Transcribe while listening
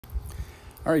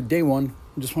All right, day one.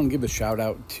 I just want to give a shout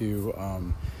out to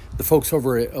the folks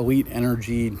over at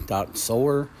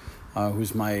EliteEnergy.solar,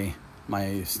 who's my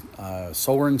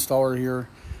solar installer here.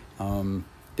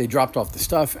 They dropped off the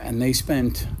stuff, and they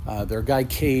spent their guy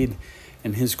Cade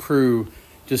and his crew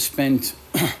just spent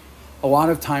a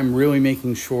lot of time really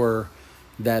making sure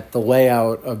that the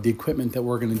layout of the equipment that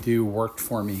we're going to do worked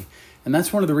for me. And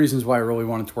that's one of the reasons why I really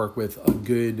wanted to work with a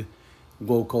good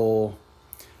local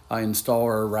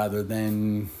installer rather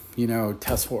than,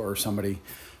 Tesla or somebody.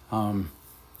 There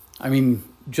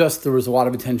was a lot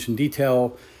of attention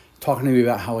detail, talking to me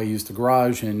about how I use the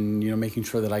garage and, making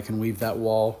sure that I can leave that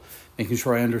wall, making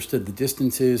sure I understood the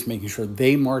distances, making sure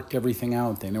they marked everything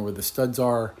out. They know where the studs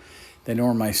are. They know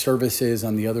where my service is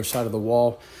on the other side of the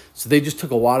wall. So they just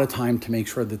took a lot of time to make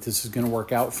sure that this is going to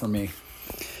work out for me.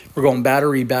 We're going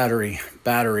battery.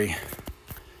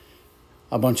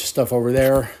 A bunch of stuff over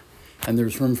there. And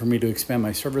there's room for me to expand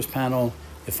my service panel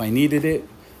if I needed it,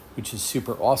 which is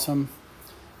super awesome.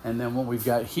 And then what we've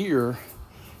got here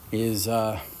is,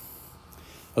 those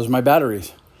are my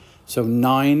batteries. So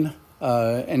 9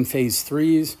 Enphase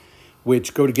 3s,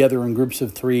 which go together in groups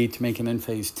of 3 to make an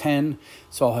Enphase 10.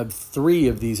 So I'll have 3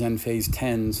 of these Enphase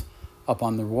 10s up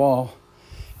on the wall.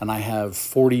 And I have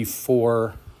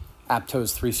 44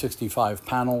 Aptos 365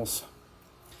 panels.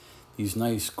 These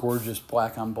nice, gorgeous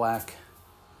black on black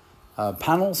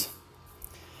panels.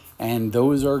 And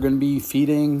those are going to be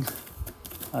feeding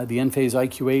the Enphase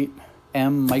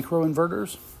IQ8M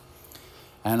microinverters.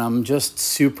 And I'm just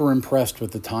super impressed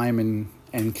with the time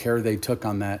and care they took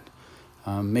on that.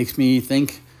 Makes me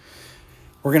think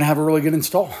we're going to have a really good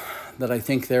install, that I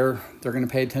think they're going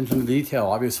to pay attention to detail.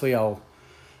 Obviously, we'll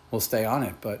stay on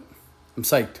it, but I'm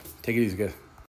psyched. Take it easy, guys.